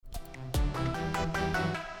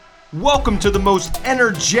Welcome to the most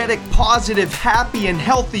energetic, positive, happy, and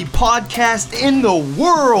healthy podcast in the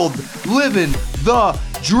world, Living the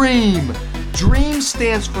Dream. DREAM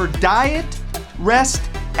stands for diet, rest,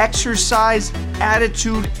 exercise,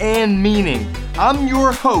 attitude, and meaning. I'm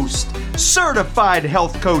your host, certified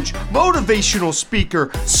health coach, motivational speaker,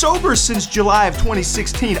 sober since July of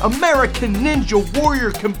 2016, American Ninja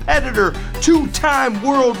Warrior competitor, two-time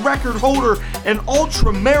world record holder, and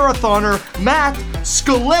ultra marathoner, Matt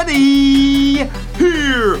Scaletti.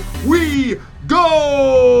 Here we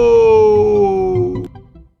go!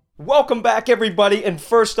 Welcome back, everybody, and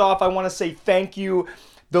first off, I want to say thank you.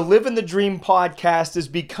 The Living the Dream podcast is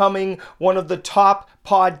becoming one of the top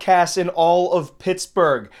podcasts in all of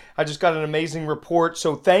Pittsburgh. I just got an amazing report,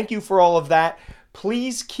 so thank you for all of that.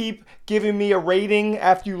 Please keep giving me a rating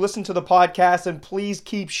after you listen to the podcast, and please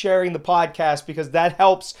keep sharing the podcast because that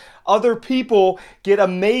helps other people get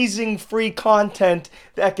amazing free content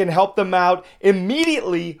that can help them out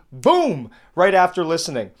immediately, boom, right after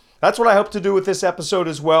listening. That's what I hope to do with this episode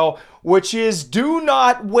as well, which is do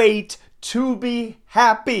not wait to be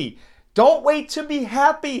happy. Don't wait to be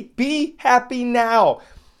happy. Be happy now.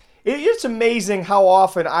 It's amazing how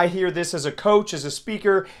often I hear this as a coach, as a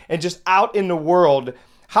speaker, and just out in the world.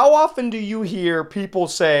 How often do you hear people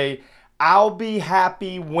say, I'll be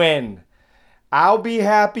happy when? I'll be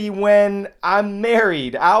happy when I'm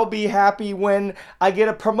married. I'll be happy when I get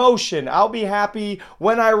a promotion. I'll be happy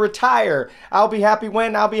when I retire. I'll be happy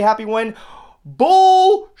when.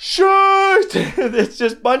 Bullshit! It's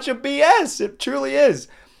just a bunch of BS. It truly is.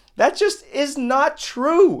 That just is not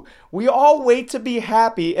true. We all wait to be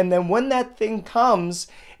happy, and then when that thing comes,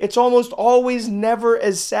 it's almost always never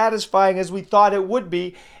as satisfying as we thought it would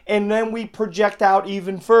be, and then we project out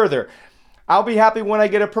even further. I'll be happy when I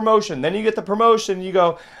get a promotion. Then you get the promotion, and you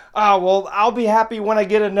go, oh, well, I'll be happy when I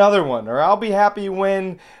get another one, or I'll be happy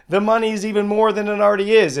when the money's even more than it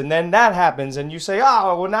already is, and then that happens, and you say,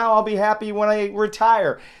 oh, well, now I'll be happy when I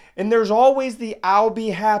retire. And there's always the I'll be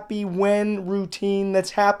happy when routine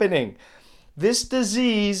that's happening. This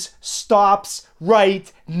disease stops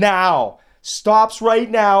right now. Stops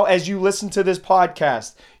right now as you listen to this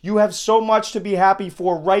podcast. You have so much to be happy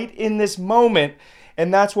for right in this moment,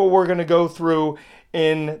 and that's what we're going to go through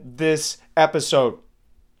in this episode.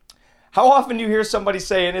 How often do you hear somebody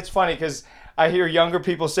say, and it's funny because I hear younger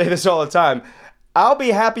people say this all the time, I'll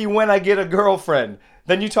be happy when I get a girlfriend.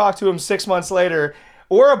 Then you talk to them 6 months later,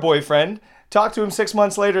 or a boyfriend, talk to him 6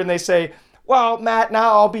 months later and they say, well, Matt,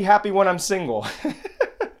 now I'll be happy when I'm single.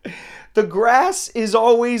 The grass is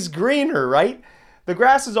always greener, right? The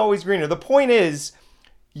grass is always greener. The point is,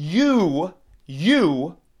 you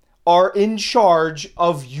are in charge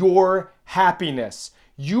of your happiness.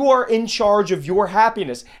 You are in charge of your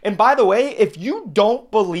happiness. And by the way, if you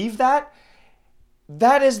don't believe that,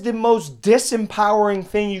 that is the most disempowering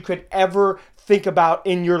thing you could ever think about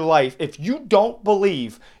in your life. If you don't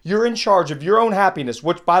believe you're in charge of your own happiness,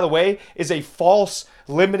 which by the way is a false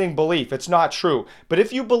limiting belief, it's not true. But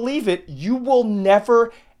if you believe it, you will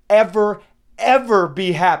never, ever, ever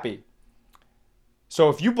be happy. So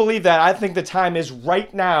if you believe that, I think the time is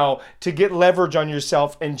right now to get leverage on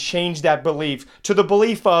yourself and change that belief to the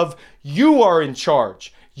belief of you are in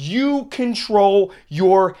charge. You control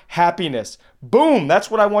your happiness. Boom,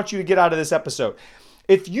 that's what I want you to get out of this episode.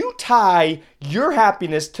 If you tie your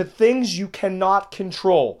happiness to things you cannot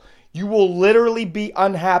control, you will literally be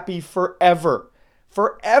unhappy forever.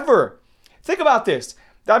 Forever. Think about this.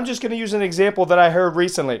 I'm just going to use an example that I heard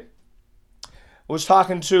recently. I was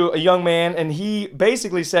talking to a young man, and he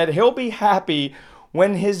basically said he'll be happy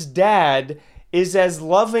when his dad is as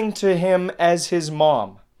loving to him as his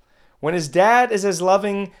mom. When his dad is as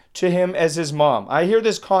loving to him as his mom. I hear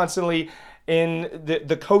this constantly in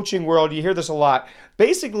the coaching world. You hear this a lot.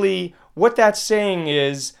 Basically, what that's saying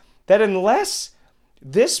is that unless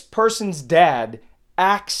this person's dad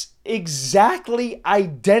acts exactly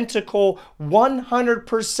identical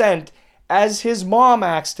 100% as his mom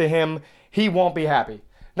acts to him, he won't be happy.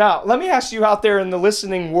 Now, let me ask you out there in the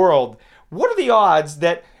listening world, what are the odds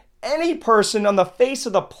that any person on the face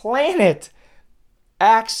of the planet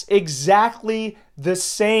acts exactly the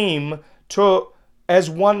same as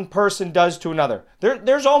one person does to another?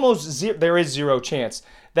 There is zero chance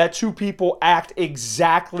that two people act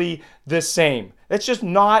exactly the same. It's just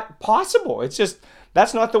not possible.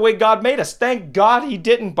 That's not the way God made us. Thank God he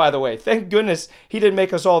didn't, by the way. Thank goodness he didn't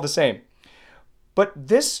make us all the same. But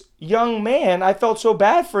this young man, I felt so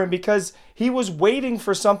bad for him because he was waiting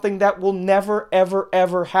for something that will never, ever,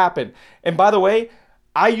 ever happen. And by the way,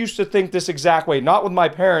 I used to think this exact way, not with my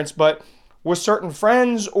parents, but with certain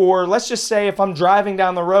friends, or let's just say if I'm driving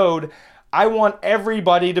down the road, I want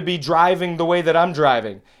everybody to be driving the way that I'm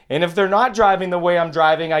driving. And if they're not driving the way I'm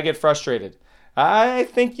driving, I get frustrated. I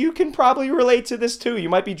think you can probably relate to this too. You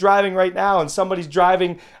might be driving right now and somebody's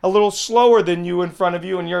driving a little slower than you in front of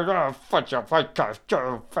you and you're, oh, fudge up, I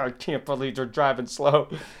can't believe they're driving slow.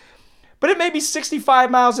 But it may be 65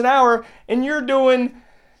 miles an hour and you're doing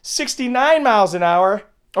 69 miles an hour,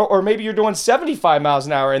 or maybe you're doing 75 miles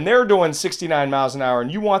an hour and they're doing 69 miles an hour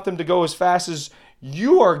and you want them to go as fast as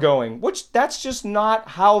you are going, which that's just not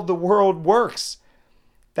how the world works.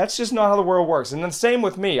 That's just not how the world works. And then same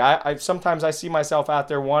with me. I sometimes I see myself out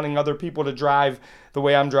there wanting other people to drive the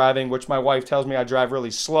way I'm driving, which my wife tells me I drive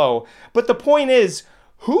really slow. But the point is,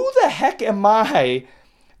 who the heck am I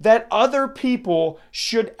that other people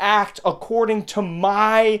should act according to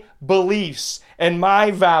my beliefs and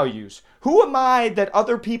my values? Who am I that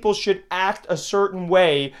other people should act a certain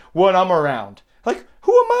way when I'm around? Like,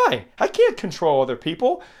 who am I? I can't control other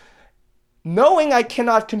people. Knowing I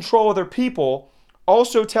cannot control other people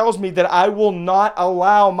also tells me that I will not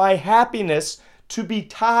allow my happiness to be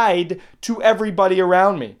tied to everybody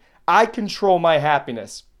around me. I control my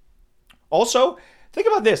happiness. Also, think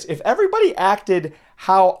about this. If everybody acted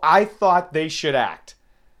how I thought they should act,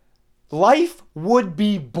 life would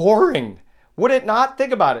be boring. Would it not?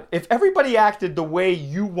 Think about it. If everybody acted the way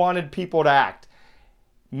you wanted people to act,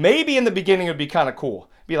 maybe in the beginning it would be kind of cool.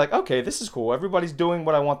 Be like, okay, this is cool. Everybody's doing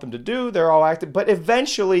what I want them to do. They're all acting. But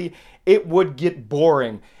eventually it would get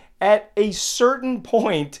boring. At a certain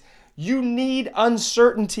point, you need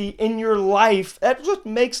uncertainty in your life. That's what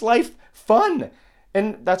makes life fun.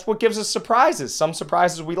 And that's what gives us surprises. Some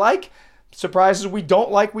surprises we like, surprises we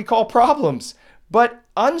don't like, we call problems. But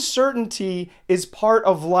uncertainty is part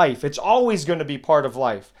of life. It's always going to be part of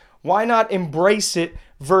life. Why not embrace it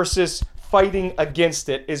versus fighting against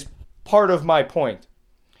it is part of my point.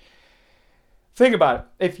 Think about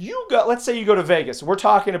it. If you go, let's say you go to Vegas. We're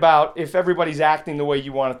talking about if everybody's acting the way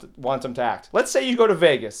you want them to act. Let's say you go to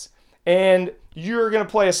Vegas and you're going to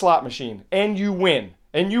play a slot machine and you win.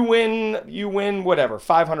 And you win whatever,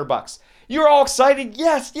 $500. You're all excited.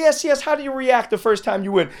 Yes, yes, yes. How do you react the first time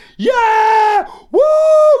you win? Yeah! Woo!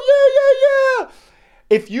 Yeah.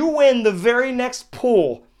 If you win the very next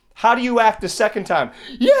pool, how do you act the second time?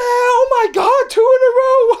 Yeah! Oh my God! 2 in a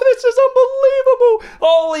row! This is unbelievable!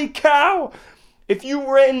 Holy cow! If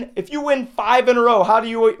you win 5 in a row, how do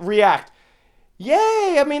you react?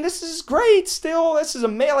 Yay! I mean, this is great. Still, this is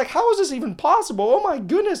amazing. Like, how is this even possible? Oh my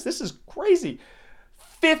goodness, this is crazy.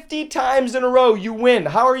 50 times in a row you win.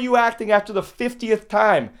 How are you acting after the 50th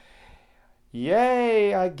time?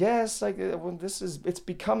 Yay, I guess it's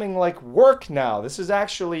becoming like work now. This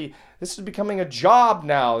is becoming a job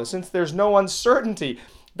now since there's no uncertainty.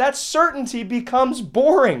 That certainty becomes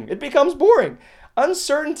boring. It becomes boring.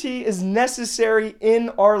 Uncertainty is necessary in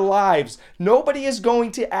our lives. Nobody is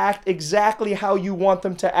going to act exactly how you want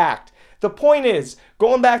them to act. The point is,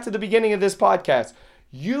 going back to the beginning of this podcast,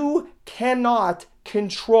 you cannot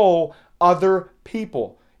control other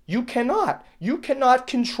people. You cannot. You cannot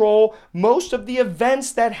control most of the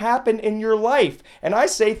events that happen in your life. And I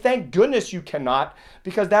say, thank goodness you cannot,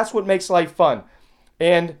 because that's what makes life fun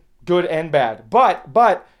and good and bad.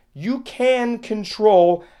 But you can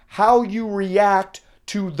control how you react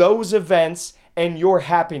to those events and your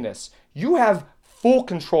happiness. You have full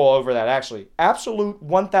control over that, actually. Absolute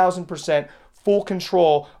 1,000% full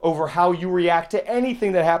control over how you react to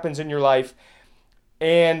anything that happens in your life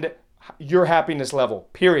and your happiness level,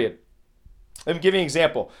 period. Let me give you an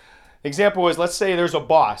example. Example is, let's say there's a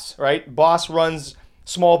boss, right? Boss runs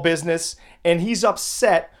small business and he's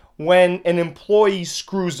upset when an employee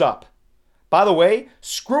screws up. By the way,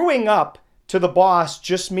 screwing up to the boss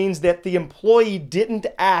just means that the employee didn't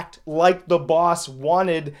act like the boss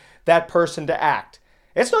wanted that person to act.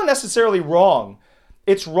 It's not necessarily wrong.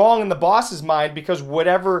 It's wrong in the boss's mind because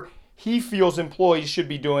whatever he feels employees should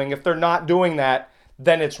be doing, if they're not doing that,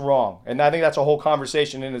 then it's wrong. And I think that's a whole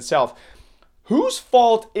conversation in itself. Whose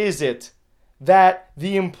fault is it that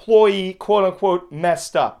the employee, quote unquote,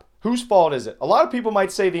 messed up? Whose fault is it? A lot of people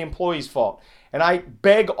might say the employee's fault. And I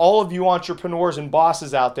beg all of you entrepreneurs and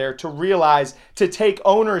bosses out there to realize, to take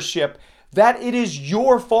ownership that it is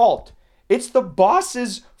your fault. It's the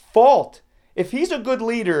boss's fault. If he's a good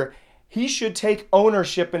leader, he should take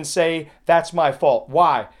ownership and say, that's my fault.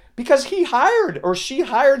 Why? Because he hired or she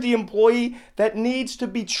hired the employee that needs to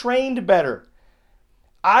be trained better.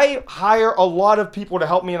 I hire a lot of people to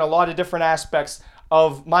help me in a lot of different aspects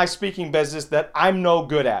of my speaking business that I'm no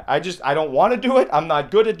good at. I don't want to do it. I'm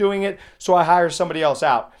not good at doing it. So I hire somebody else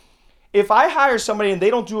out. If I hire somebody and they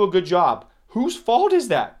don't do a good job, whose fault is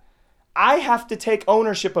that? I have to take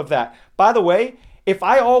ownership of that. By the way, If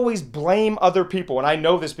I always blame other people, and I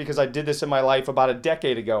know this because I did this in my life about a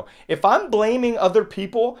decade ago, if I'm blaming other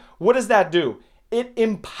people, what does that do? It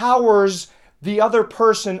empowers the other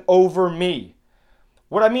person over me.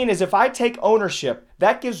 What I mean is if I take ownership,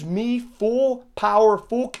 that gives me full power,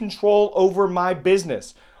 full control over my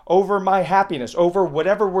business, over my happiness, over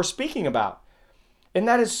whatever we're speaking about. And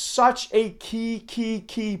that is such a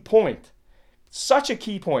key point. Such a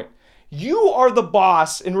key point. You are the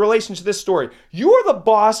boss in relation to this story. You are the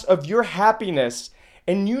boss of your happiness,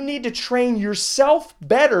 and you need to train yourself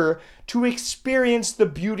better to experience the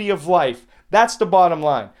beauty of life. That's the bottom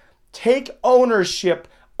line. Take ownership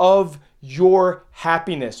of your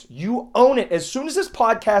happiness. You own it. As soon as this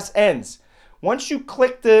podcast ends, once you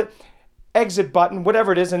click the exit button,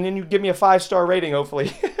 whatever it is, and then you give me a 5-star rating,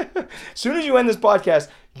 hopefully. As soon as you end this podcast,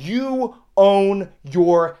 you own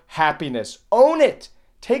your happiness. Own it.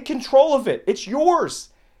 Take control of it. It's yours.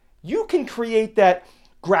 You can create that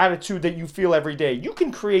gratitude that you feel every day. You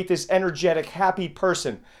can create this energetic, happy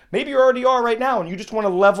person. Maybe you already are right now and you just want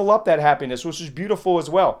to level up that happiness, which is beautiful as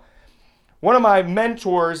well. One of my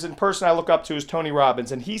mentors and person I look up to is Tony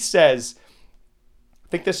Robbins, and he says, I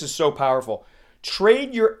think this is so powerful,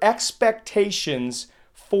 trade your expectations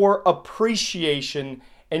for appreciation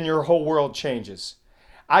and your whole world changes.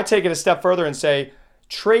 I take it a step further and say,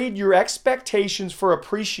 trade your expectations for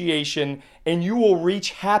appreciation and you will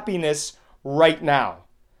reach happiness right now.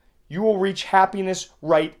 You will reach happiness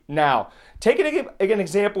right now. Take an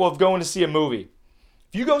example of going to see a movie.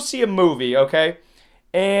 If you go see a movie, okay,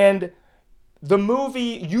 and the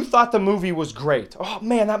movie, you thought the movie was great. Oh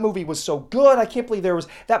man, that movie was so good. I can't believe there was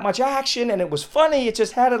that much action and it was funny. It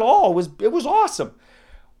just had it all. It was awesome.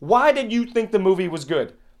 Why did you think the movie was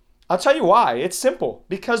good? I'll tell you why. It's simple.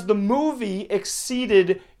 Because the movie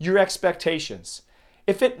exceeded your expectations.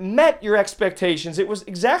 If it met your expectations, it was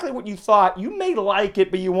exactly what you thought. You may like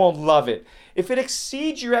it, but you won't love it. If it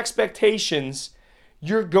exceeds your expectations,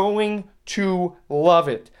 you're going to love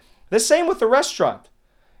it. The same with the restaurant.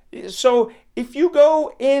 So if you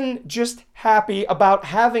go in just happy about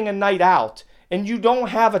having a night out and you don't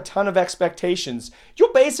have a ton of expectations,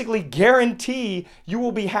 you'll basically guarantee you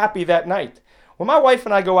will be happy that night. When my wife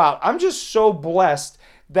and I go out, I'm just so blessed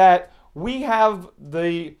that we have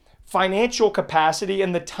the financial capacity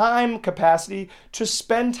and the time capacity to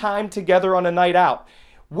spend time together on a night out.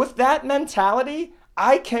 With that mentality,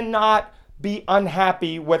 I cannot be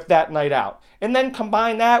unhappy with that night out. And then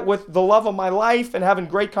combine that with the love of my life and having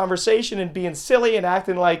great conversation and being silly and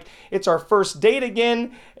acting like it's our first date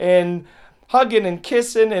again and hugging and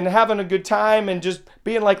kissing and having a good time and just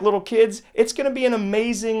being like little kids. It's going to be an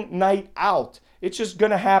amazing night out. It's just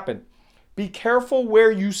going to happen. Be careful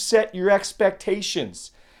where you set your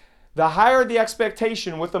expectations. The higher the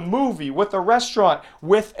expectation with a movie, with a restaurant,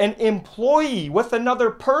 with an employee, with another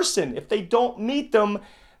person, if they don't meet them,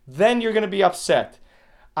 then you're going to be upset.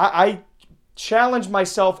 I challenge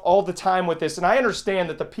myself all the time with this, and I understand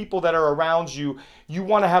that the people that are around you, you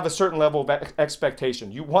want to have a certain level of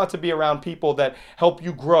expectation. You want to be around people that help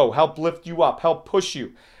you grow, help lift you up, help push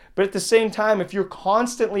you. But at the same time, if you're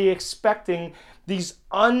constantly expecting these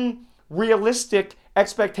unrealistic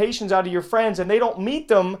expectations out of your friends and they don't meet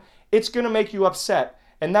them, it's going to make you upset.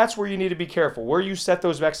 And that's where you need to be careful, where you set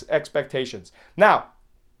those expectations. Now,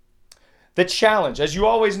 the challenge, as you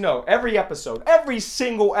always know, every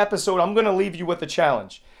single episode, I'm going to leave you with a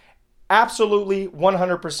challenge. Absolutely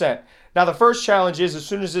 100%. Now, the first challenge is as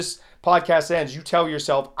soon as this podcast ends, you tell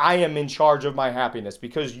yourself, I am in charge of my happiness,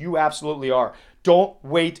 because you absolutely are. Don't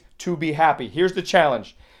wait to be happy. Here's the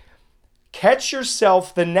challenge. Catch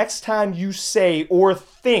yourself the next time you say or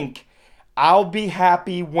think, I'll be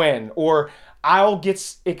happy when, or I'll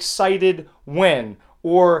get excited when,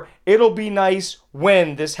 or it'll be nice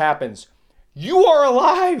when this happens. You are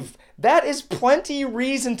alive. That is plenty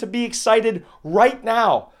reason to be excited right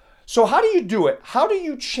now. So how do you do it? How do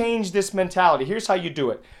you change this mentality? Here's how you do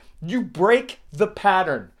it. You break the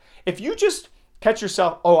pattern. If you just catch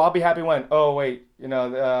yourself, oh, I'll be happy when, oh, wait,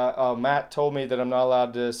 Matt told me that I'm not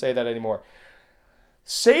allowed to say that anymore.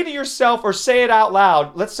 Say to yourself, or say it out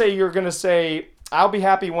loud. Let's say you're going to say, I'll be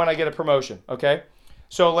happy when I get a promotion, okay?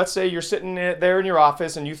 So let's say you're sitting there in your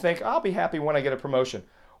office and you think, I'll be happy when I get a promotion.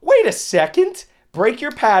 Wait a second. Break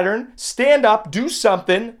your pattern. Stand up. Do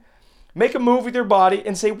something. Make a move with your body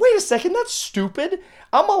and say, wait a second, that's stupid.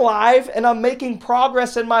 I'm alive and I'm making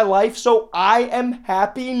progress in my life, so I am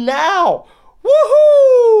happy now.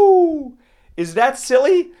 Woohoo! Is that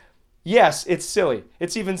silly? Yes, it's silly.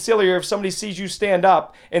 It's even sillier if somebody sees you stand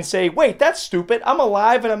up and say, wait, that's stupid. I'm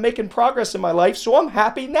alive and I'm making progress in my life, so I'm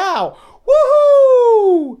happy now. Woohoo!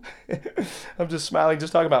 Woo! I'm just smiling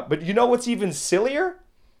just talking about it. But you know what's even sillier?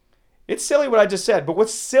 It's silly what I just said, but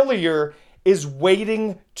what's sillier is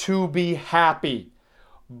waiting to be happy.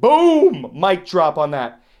 Boom! Mic drop on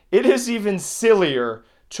that. It is even sillier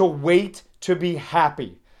to wait to be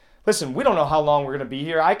happy. Listen, we don't know how long we're going to be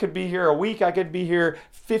here. I could be here a week. I could be here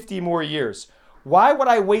 50 more years. Why would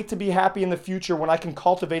I wait to be happy in the future when I can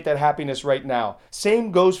cultivate that happiness right now?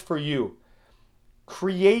 Same goes for you.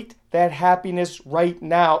 Create that happiness right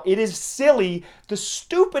now. It is silly. The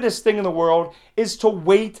stupidest thing in the world is to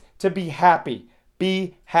wait to be happy.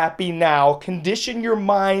 Be happy now. Condition your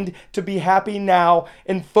mind to be happy now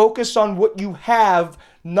and focus on what you have,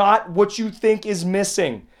 not what you think is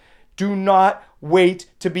missing. Do not wait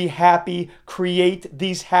to be happy. Create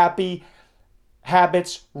these happy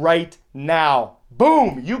habits right now.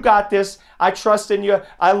 Boom, you got this. I trust in you.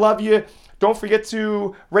 I love you. Don't forget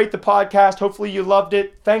to rate the podcast. Hopefully you loved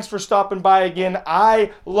it. Thanks for stopping by again.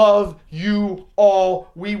 I love you all.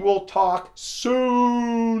 We will talk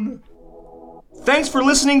soon. Thanks for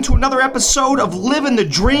listening to another episode of Living the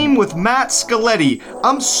Dream with Matt Scaletti.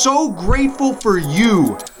 I'm so grateful for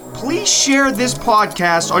you. Please share this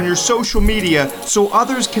podcast on your social media so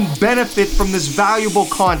others can benefit from this valuable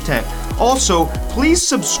content. Also, please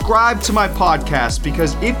subscribe to my podcast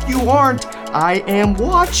because if you aren't, I am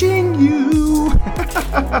watching you.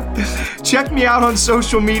 Check me out on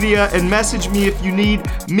social media and message me if you need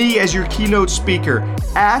me as your keynote speaker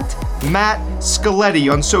at Matt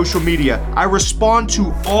Scaletti on social media. I respond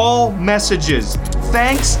to all messages.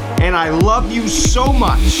 Thanks, and I love you so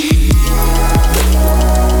much.